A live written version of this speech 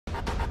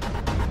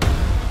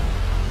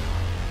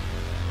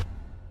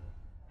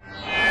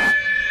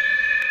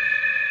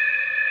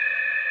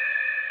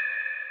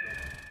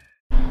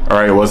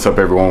Alright, what's up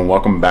everyone?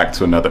 Welcome back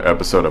to another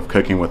episode of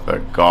Cooking with a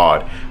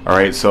God.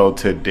 Alright, so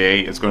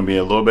today it's going to be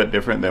a little bit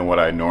different than what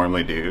I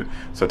normally do.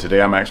 So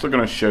today I'm actually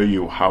going to show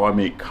you how I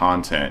make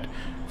content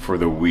for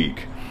the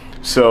week.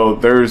 So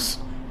there's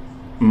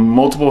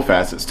multiple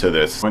facets to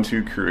this. I'm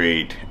going to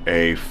create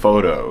a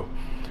photo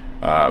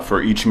for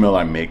each meal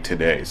I make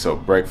today. So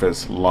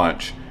breakfast,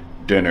 lunch,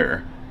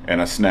 dinner, and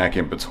a snack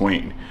in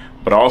between.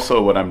 But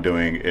also what I'm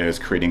doing is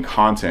creating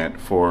content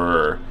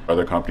for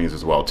other companies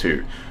as well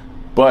too.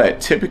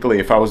 But typically,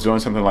 if I was doing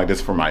something like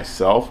this for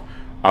myself,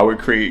 I would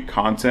create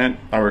content.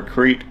 I would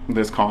create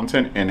this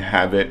content and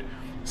have it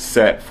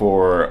set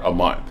for a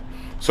month.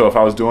 So if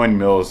I was doing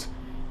meals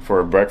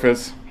for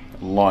breakfast,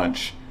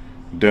 lunch,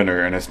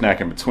 dinner, and a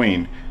snack in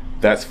between,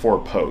 that's 4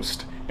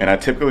 posts. And I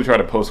typically try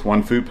to post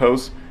 1 food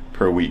post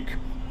per week.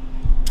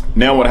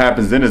 Now what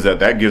happens then is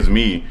that gives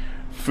me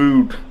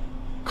food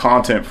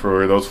content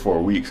for those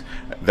 4 weeks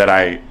that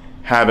I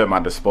have at my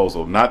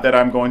disposal. Not that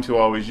I'm going to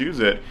always use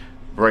it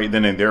right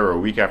then and there or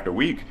week after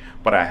week,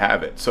 but I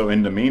have it. So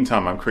in the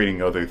meantime, I'm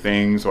creating other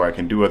things, or I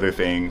can do other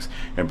things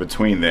in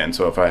between then.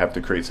 So if I have to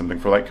create something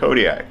for like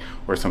GAWD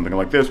or something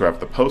like this, or I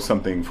have to post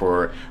something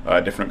for a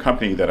different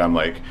company that I'm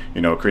like,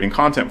 creating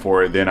content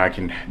for, then I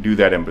can do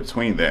that in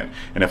between then.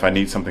 And if I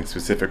need something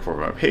specific for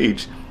my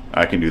page,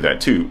 I can do that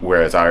too.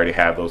 Whereas I already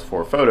have those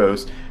 4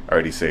 photos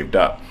already saved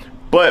up.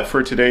 But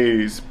for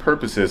today's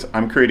purposes,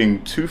 I'm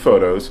creating 2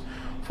 photos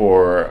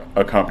for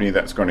a company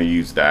that's going to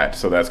use that.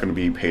 So that's going to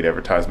be paid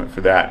advertisement for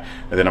that.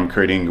 And then I'm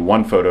creating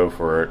 1 photo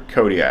for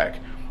GAWD.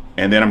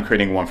 And then I'm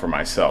creating 1 for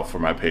myself for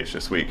my page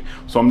this week.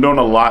 So I'm doing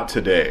a lot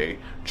today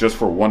just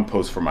for 1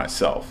 post for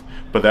myself.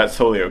 But that's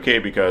totally okay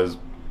because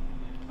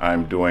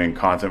I'm doing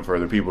content for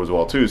other people as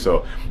well too.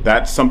 So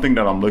that's something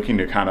that I'm looking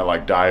to kind of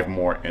like dive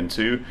more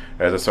into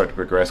as I start to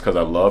progress, because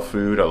I love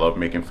food. I love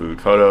making food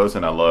photos,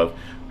 and I love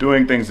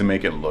doing things to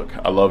make it look.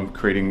 I love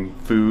creating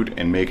food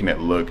and making it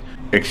look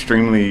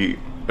extremely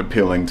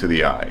appealing to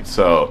the eye.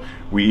 So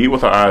we eat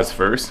with our eyes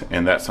first,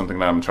 and that's something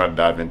that I'm trying to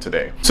dive in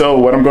today. So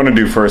what I'm going to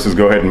do first is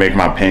go ahead and make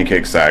my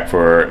pancake stack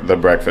for the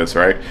breakfast,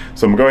 right?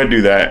 So I'm going to go ahead and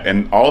do that,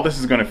 and all this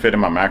is going to fit in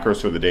my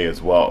macros for the day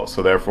as well.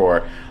 So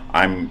therefore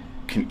I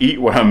can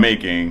eat what I'm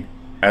making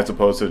as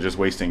opposed to just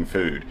wasting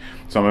food.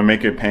 So I'm gonna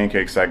make a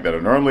pancake stack that I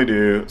normally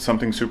do,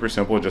 something super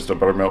simple, just a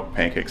buttermilk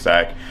pancake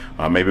stack,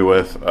 maybe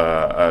with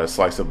a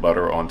slice of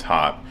butter on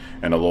top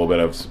and a little bit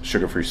of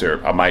sugar-free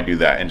syrup. I might do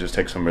that and just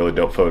take some really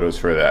dope photos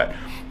for that.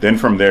 Then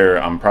from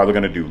there, I'm probably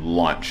gonna do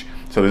lunch.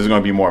 So this is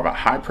gonna be more of a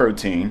high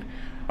protein,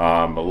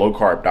 a low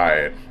carb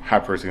diet, high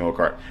protein, low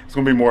carb. It's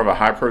gonna be more of a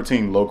high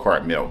protein, low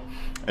carb meal.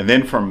 And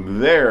then from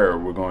there,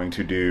 we're going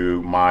to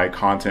do my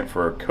content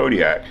for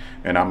GAWD,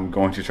 and I'm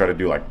going to try to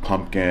do like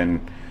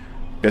pumpkin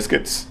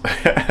biscuits.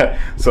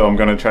 So I'm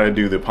going to try to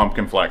do the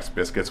pumpkin flax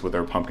biscuits with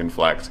their pumpkin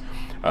flax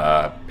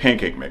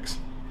pancake mix.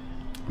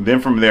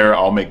 Then from there,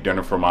 I'll make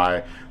dinner for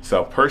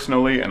myself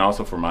personally and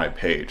also for my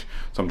page.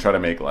 So I'm trying to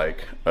make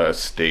like a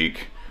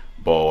steak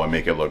bowl and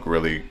make it look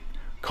really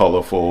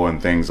colorful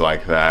and things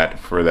like that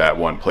for that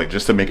 1 plate,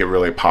 just to make it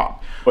really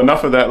pop. But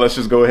enough of that, let's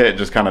just go ahead and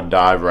just kind of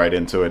dive right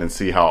into it and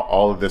see how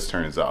all of this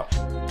turns out.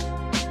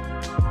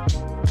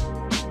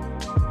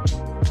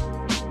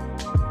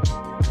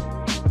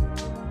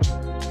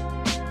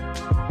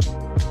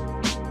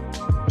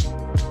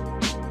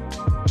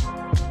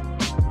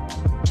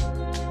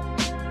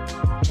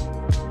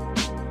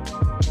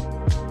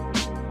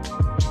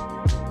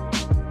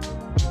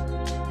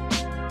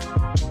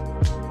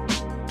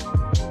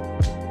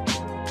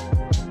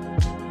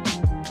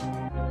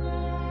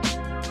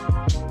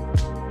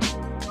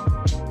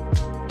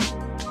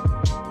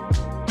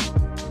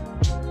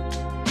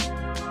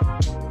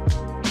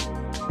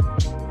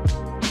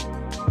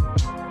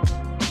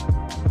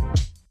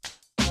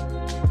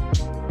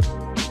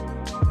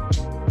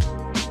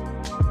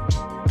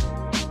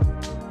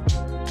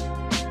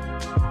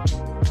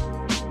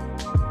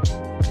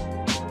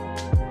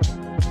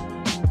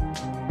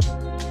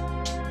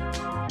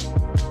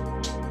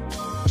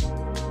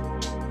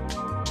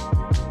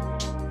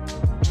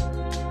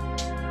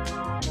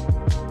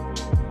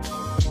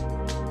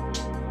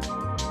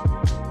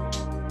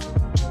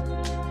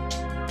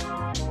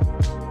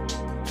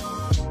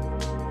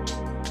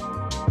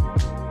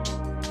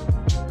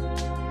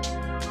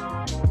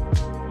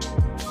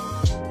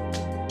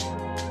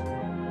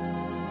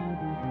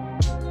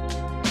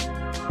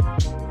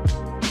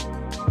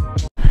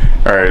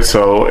 Alright,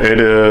 so it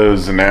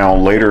is now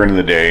later in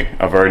the day.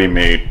 I've already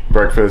made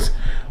breakfast.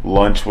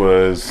 Lunch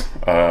was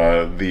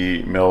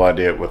the meal I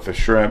did with the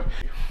shrimp.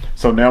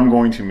 So now I'm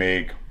going to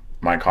make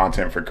my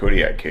content for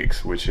GAWD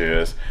cakes, which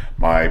is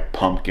my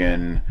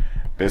pumpkin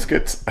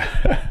biscuits.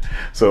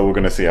 So we're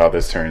gonna see how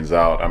this turns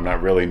out. I'm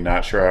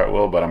not sure how it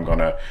will, but I'm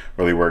gonna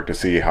really work to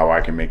see how I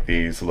can make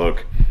these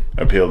look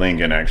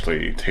appealing and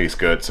actually taste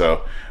good.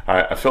 So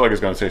I feel like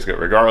it's gonna taste good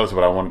regardless,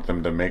 but I want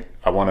them to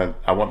I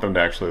want them to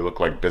actually look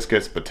like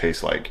biscuits but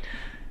taste like,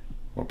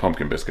 well,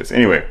 pumpkin biscuits.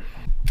 Anyway,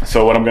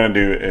 So what I'm going to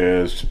do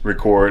is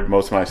record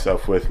most of my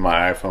stuff with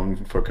my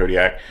iPhone for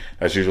Kodiak.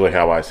 That's usually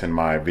how I send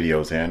my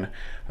videos in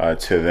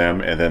to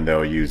them, and then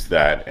they'll use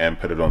that and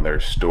put it on their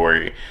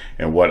story.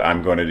 And what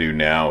I'm going to do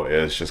now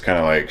is just kind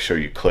of like show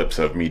you clips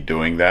of me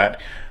doing that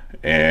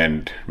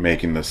and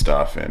making the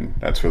stuff, and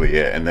that's really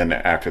it. And then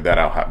after that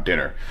I'll have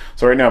dinner.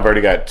 So right now I've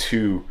already got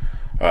 2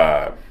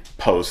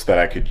 posts that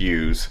I could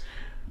use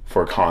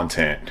for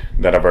content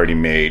that I've already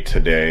made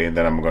today, and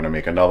then I'm going to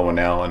make another one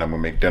now, and I'm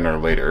going to make dinner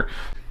later.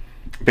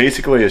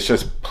 Basically, it's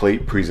just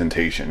plate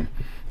presentation.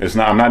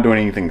 I'm not doing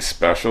anything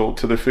special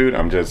to the food.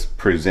 I'm just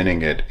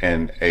presenting it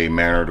in a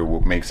manner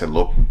that makes it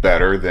look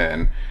better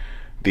than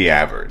the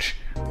average.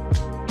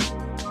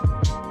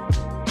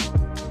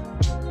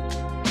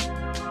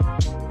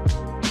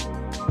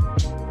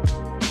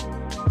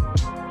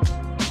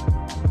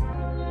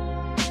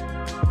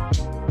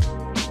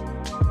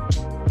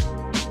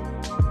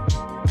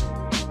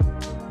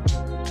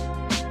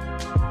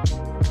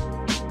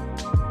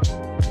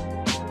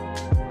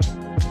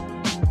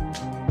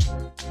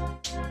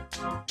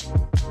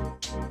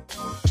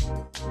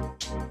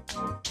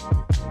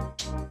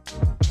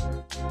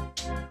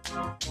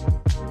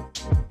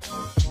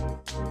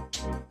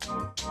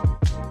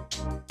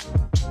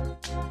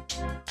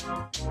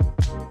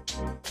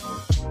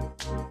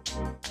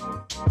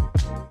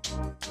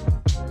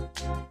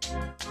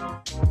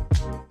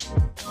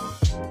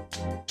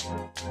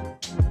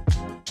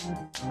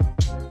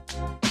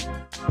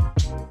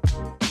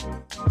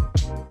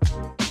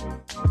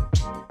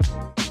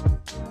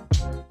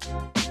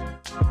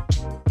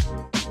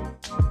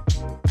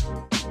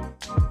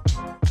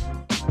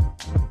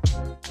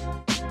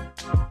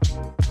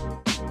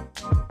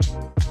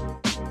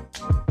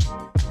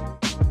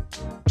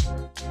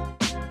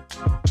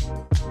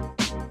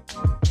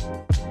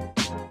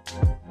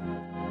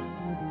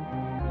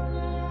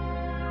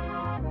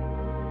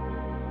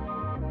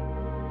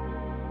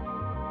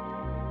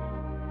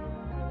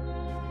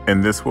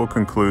 And this will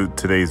conclude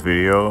today's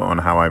video on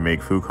how I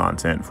make food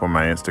content for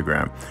my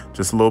Instagram.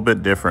 Just a little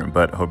bit different,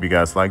 but hope you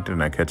guys liked it,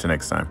 and I'll catch you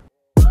next time.